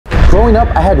Growing up,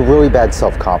 I had really bad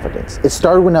self-confidence. It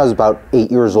started when I was about 8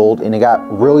 years old, and it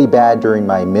got really bad during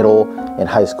my middle and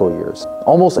high school years.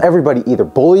 Almost everybody either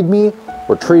bullied me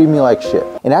or treated me like shit.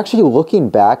 And actually looking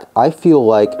back, I feel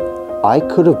like I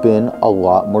could have been a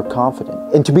lot more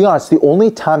confident. And to be honest, the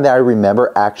only time that I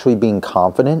remember actually being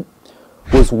confident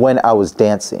was when I was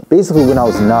dancing. Basically, when I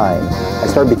was 9, I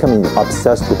started becoming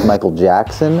obsessed with Michael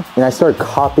Jackson, and I started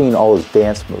copying all his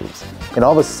dance moves. And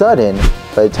all of a sudden,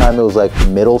 by the time it was like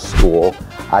middle school,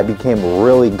 I became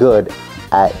really good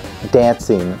at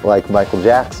dancing like Michael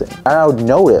Jackson. And I would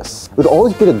notice, it would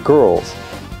always be the girls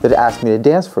that asked me to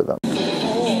dance for them.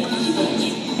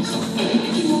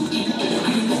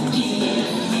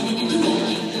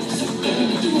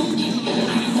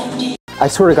 I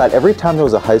swear to God, every time there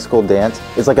was a high school dance,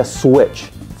 it's like a switch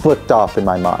flipped off in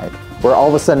my mind, where all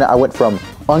of a sudden I went from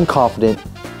unconfident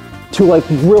to like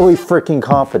really freaking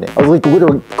confident. I was like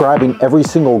literally grabbing every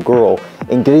single girl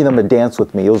and getting them to dance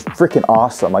with me. It was freaking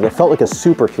awesome. Like I felt like a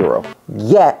superhero.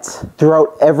 Yet,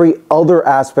 throughout every other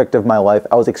aspect of my life,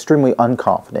 I was extremely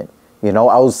unconfident. You know,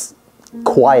 I was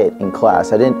quiet in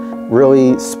class. I didn't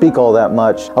really speak all that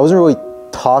much. I wasn't really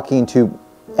talking to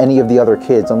any of the other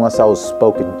kids unless I was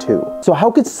spoken to. So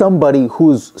how could somebody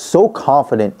who's so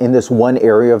confident in this one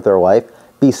area of their life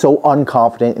be so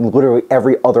unconfident in literally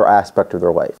every other aspect of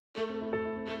their life?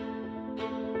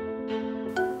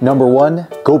 Number 1,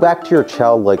 go back to your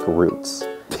childlike roots.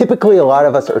 Typically, a lot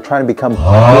of us are trying to become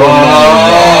more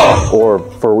men, or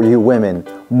for you women,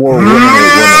 more women than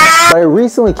women. But I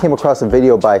recently came across a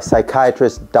video by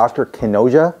psychiatrist Dr.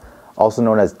 Kinoja, also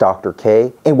known as Dr.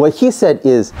 K. And what he said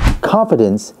is,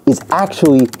 confidence is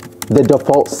actually the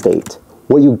default state.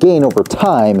 What you gain over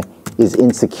time is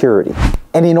insecurity.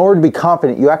 And in order to be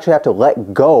confident, you actually have to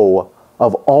let go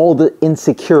of all the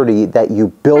insecurity that you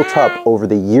built up over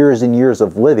the years and years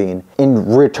of living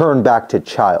and return back to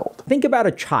child. Think about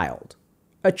a child.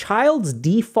 A child's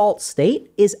default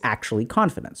state is actually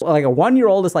confidence. Like a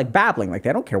 1-year-old is like babbling, like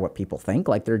they don't care what people think.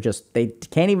 Like they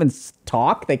can't even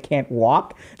talk, they can't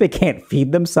walk, they can't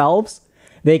feed themselves.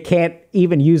 They can't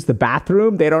even use the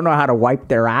bathroom. They don't know how to wipe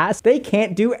their ass. They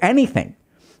can't do anything.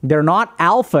 They're not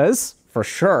alphas, for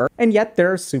sure, and yet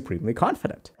they're supremely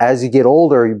confident. As you get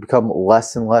older, you become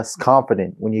less and less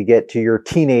confident when you get to your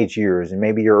teenage years and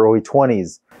maybe your early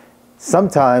 20s.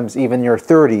 Sometimes even your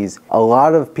 30s, a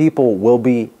lot of people will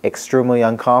be extremely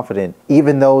unconfident,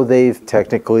 even though they've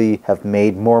technically have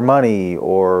made more money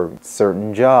or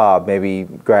certain job, maybe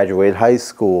graduated high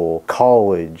school,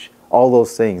 college, all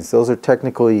those things. Those are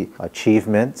technically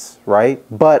achievements, right?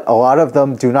 But a lot of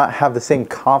them do not have the same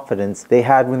confidence they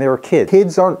had when they were kids.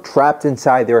 Kids aren't trapped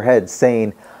inside their heads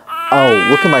saying, oh,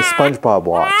 look at my SpongeBob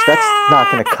watch. That's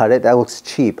not gonna cut it, that looks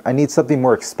cheap. I need something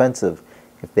more expensive.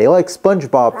 If they like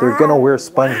SpongeBob, they're gonna wear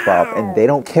SpongeBob, and they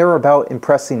don't care about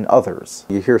impressing others.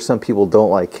 You hear some people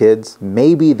don't like kids.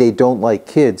 Maybe they don't like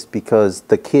kids because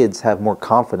the kids have more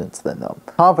confidence than them.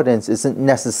 Confidence isn't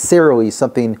necessarily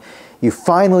something you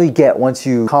finally get once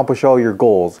you accomplish all your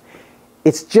goals.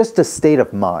 It's just a state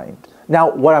of mind. Now,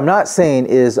 what I'm not saying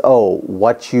is, oh,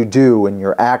 what you do and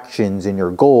your actions and your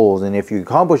goals, and if you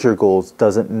accomplish your goals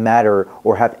doesn't matter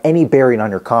or have any bearing on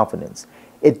your confidence.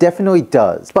 It definitely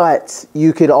does. But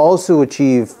you could also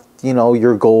achieve, you know,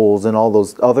 your goals and all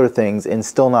those other things and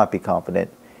still not be confident.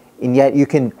 And yet you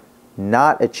can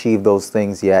not achieve those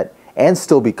things yet and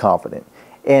still be confident.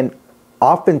 And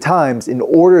oftentimes, in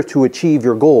order to achieve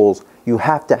your goals, you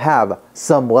have to have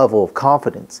some level of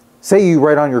confidence. Say you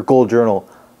write on your goal journal,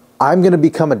 I'm gonna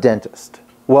become a dentist.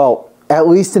 Well, at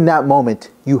least in that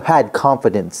moment, you had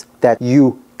confidence that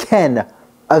you can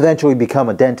eventually become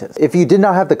a dentist. If you did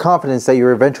not have the confidence that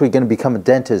you're eventually gonna become a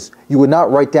dentist, you would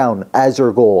not write down as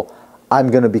your goal,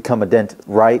 I'm gonna become a dentist,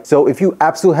 right? So if you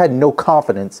absolutely had no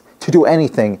confidence to do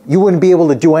anything, you wouldn't be able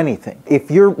to do anything.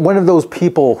 If you're one of those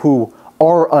people who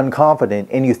are unconfident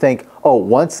and you think, oh,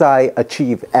 once I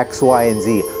achieve X, Y, and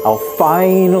Z, I'll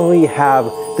finally have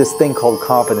this thing called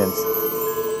confidence.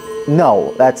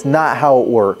 No, that's not how it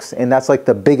works. And that's like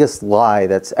the biggest lie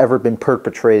that's ever been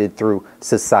perpetrated through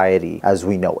society as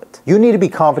we know it. You need to be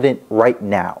confident right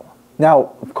now.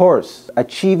 Now, of course,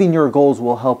 achieving your goals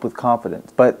will help with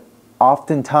confidence, but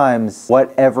oftentimes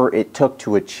whatever it took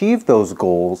to achieve those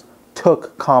goals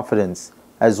took confidence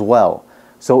as well.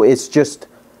 So it's just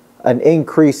an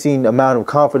increasing amount of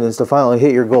confidence to finally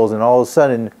hit your goals, and all of a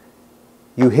sudden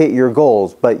you hit your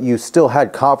goals, but you still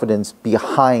had confidence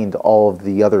behind all of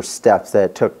the other steps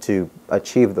that it took to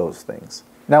achieve those things.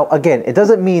 Now, again, it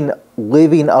doesn't mean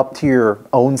living up to your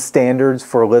own standards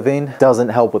for a living doesn't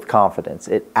help with confidence.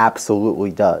 It absolutely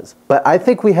does. But I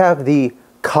think we have the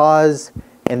cause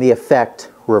and the effect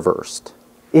reversed.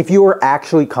 If you were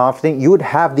actually confident, you would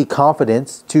have the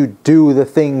confidence to do the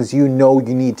things you know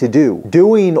you need to do.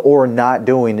 Doing or not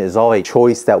doing is all a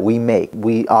choice that we make.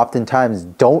 We oftentimes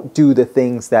don't do the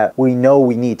things that we know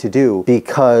we need to do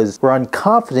because we're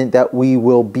unconfident that we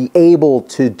will be able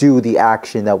to do the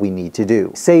action that we need to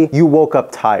do. Say you woke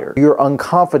up tired. You're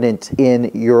unconfident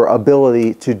in your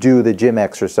ability to do the gym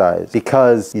exercise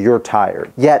because you're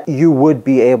tired. Yet you would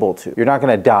be able to. You're not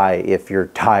going to die if you're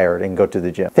tired and go to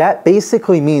the gym. That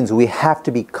basically means we have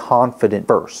to be confident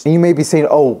first. And you may be saying,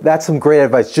 oh, that's some great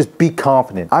advice. Just be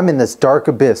confident. I'm in this dark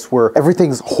abyss where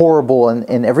everything's horrible and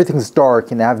everything's dark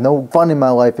and I have no fun in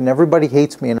my life and everybody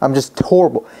hates me and I'm just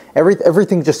horrible.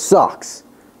 Everything just sucks.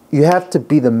 You have to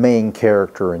be the main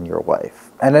character in your life.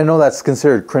 And I know that's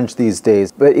considered cringe these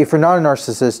days, but if you're not a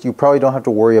narcissist, you probably don't have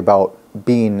to worry about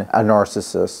being a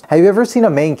narcissist. Have you ever seen a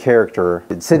main character,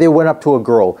 say they went up to a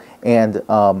girl and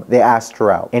they asked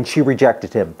her out and she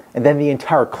rejected him and then the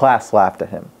entire class laughed at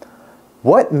him?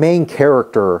 What main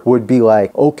character would be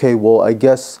like, okay, well, I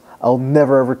guess I'll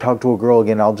never ever talk to a girl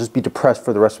again. I'll just be depressed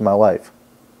for the rest of my life.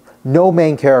 No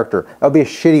main character. That would be a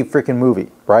shitty freaking movie,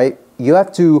 right? You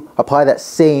have to apply that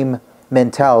same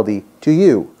mentality to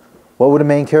you. What would a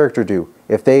main character do?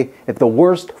 If the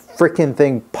worst freaking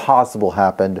thing possible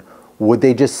happened, would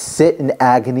they just sit in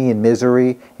agony and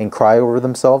misery and cry over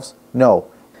themselves? No.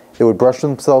 They would brush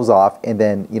themselves off and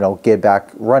then, get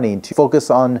back running to focus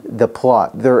on the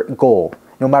plot, their goal,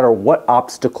 no matter what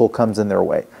obstacle comes in their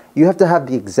way. You have to have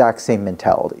the exact same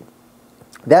mentality.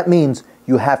 That means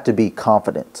you have to be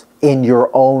confident in your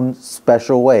own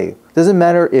special way. Doesn't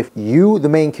matter if you, the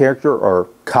main character, are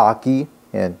cocky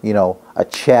and, a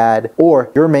Chad,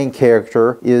 or your main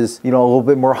character is, a little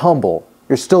bit more humble.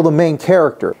 You're still the main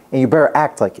character and you better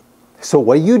act like it. So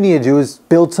what you need to do is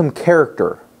build some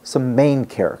character, some main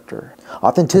character.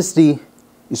 Authenticity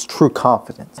is true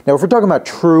confidence. Now, if we're talking about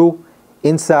true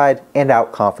inside and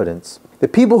out confidence, the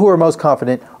people who are most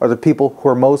confident are the people who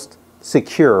are most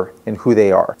secure in who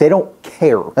they are. They don't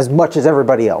care as much as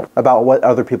everybody else about what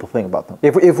other people think about them.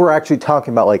 If we're actually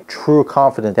talking about like true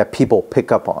confidence that people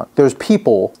pick up on, there's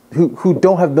people who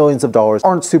don't have millions of dollars,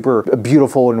 aren't super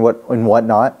beautiful and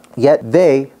whatnot, yet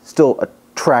they still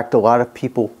attract a lot of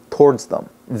people towards them.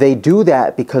 They do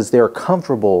that because they're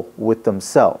comfortable with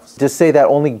themselves. To say that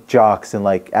only jocks and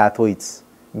like athletes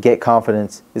get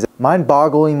confidence is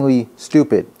mind-bogglingly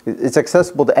stupid. It's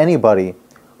accessible to anybody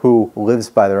who lives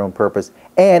by their own purpose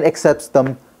and accepts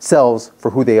themselves for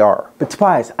who they are. But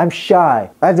Tobias, I'm shy.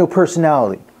 I have no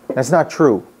personality. That's not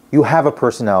true. You have a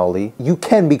personality. You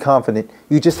can be confident.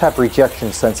 You just have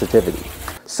rejection sensitivity.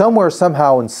 Somewhere,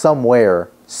 somehow, and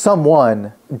somewhere,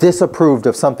 someone disapproved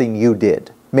of something you did.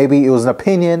 Maybe it was an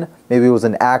opinion, maybe it was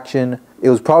an action, it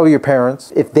was probably your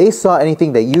parents. If they saw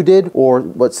anything that you did or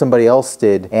what somebody else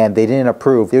did and they didn't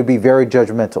approve, they would be very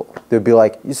judgmental. They'd be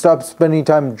like, you stop spending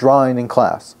time drawing in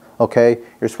class, okay?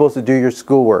 You're supposed to do your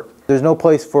schoolwork. There's no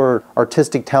place for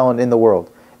artistic talent in the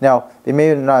world. Now, they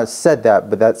may not have said that,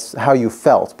 but that's how you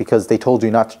felt because they told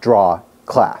you not to draw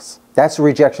class. That's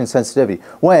rejection sensitivity.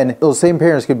 When those same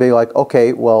parents could be like,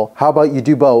 okay, well, how about you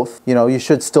do both? You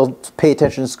should still pay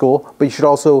attention to school, but you should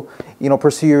also,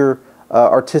 pursue your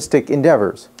artistic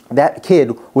endeavors. That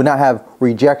kid would not have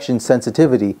rejection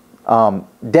sensitivity.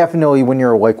 Definitely when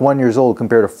you're like 1 year old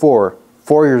compared to 4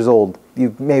 years old,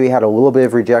 you maybe had a little bit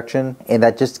of rejection and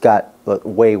that just got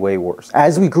way, way worse.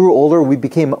 As we grew older, we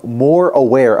became more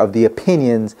aware of the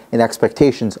opinions and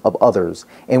expectations of others.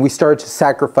 And we started to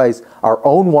sacrifice our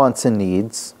own wants and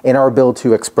needs and our ability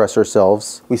to express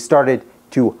ourselves. We started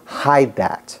to hide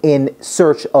that in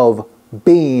search of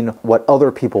being what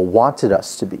other people wanted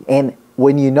us to be. And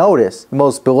when you notice, the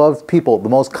most beloved people, the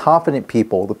most confident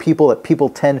people, the people that people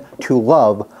tend to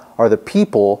love are the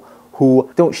people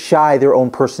who don't shy their own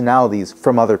personalities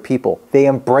from other people. They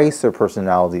embrace their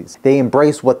personalities. They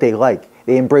embrace what they like.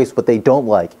 They embrace what they don't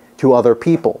like to other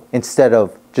people instead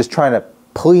of just trying to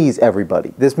please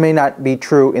everybody. This may not be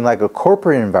true in like a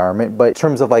corporate environment, but in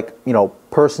terms of like,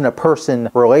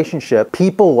 person-to-person relationship,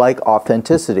 people like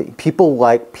authenticity. People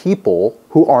like people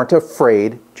who aren't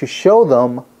afraid to show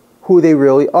them who they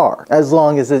really are, as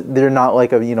long as they're not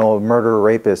like a murderer,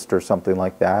 rapist or something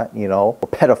like that, or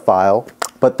pedophile.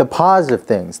 But the positive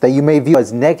things that you may view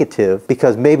as negative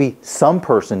because maybe some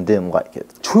person didn't like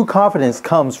it. True confidence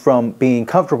comes from being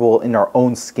comfortable in our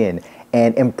own skin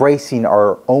and embracing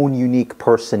our own unique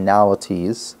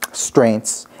personalities,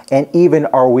 strengths, and even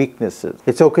our weaknesses.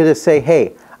 It's okay to say,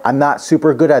 hey, I'm not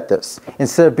super good at this.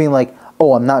 Instead of being like,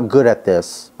 oh, I'm not good at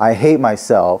this. I hate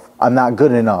myself. I'm not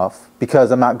good enough because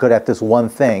I'm not good at this one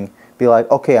thing. Be like,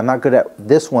 okay, I'm not good at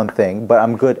this one thing, but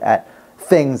I'm good at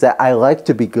things that I like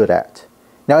to be good at.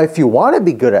 Now, if you want to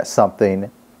be good at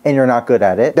something and you're not good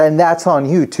at it, then that's on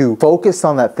you to focus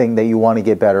on that thing that you want to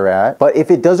get better at. But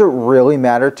if it doesn't really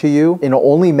matter to you, and it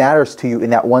only matters to you in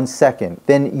that 1 second,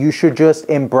 then you should just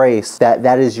embrace that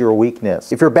that is your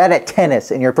weakness. If you're bad at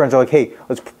tennis and your friends are like, hey,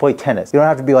 let's play tennis, you don't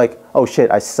have to be like, oh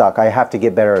shit, I suck, I have to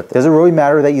get better at this. Does it really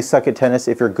matter that you suck at tennis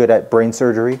if you're good at brain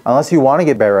surgery? Unless you want to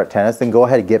get better at tennis, then go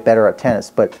ahead and get better at tennis.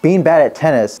 But being bad at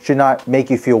tennis should not make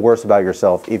you feel worse about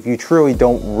yourself if you truly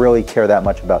don't really care that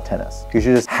much about tennis. You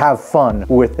should just have fun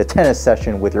with the tennis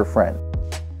session with your friend.